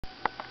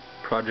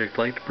Project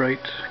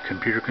Lightbright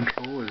computer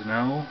control is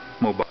now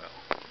mobile.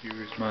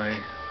 Here's my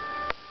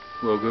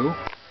logo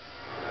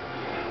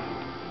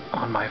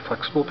on my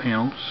flexible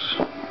panels,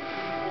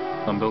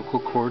 umbilical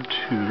cord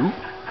to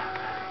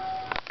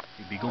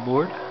a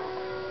BeagleBoard,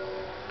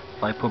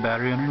 LiPo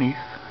battery underneath.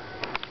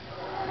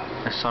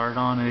 I soldered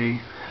on a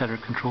header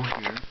control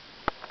here.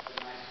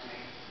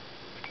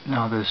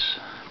 Now this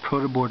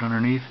protoboard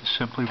underneath is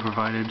simply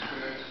provided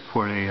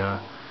for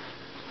a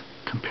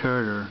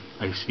Comparitor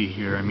IC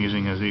here. I'm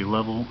using as a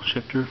level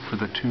shifter for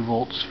the 2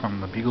 volts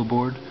from the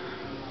BeagleBoard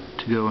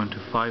to go into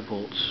 5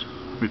 volts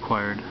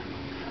required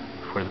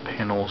for the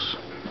panel's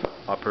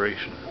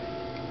operation.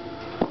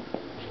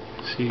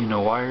 See,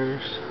 no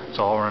wires, it's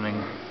all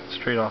running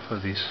straight off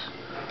of this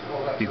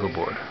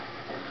BeagleBoard.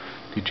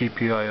 The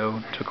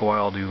GPIO took a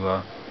while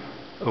to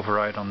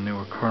override on the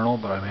newer kernel,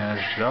 but I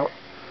managed it out.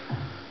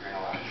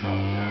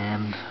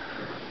 And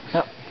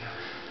yep,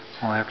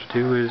 all I have to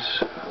do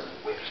is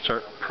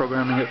start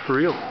programming it for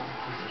real.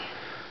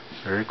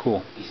 Very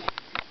cool.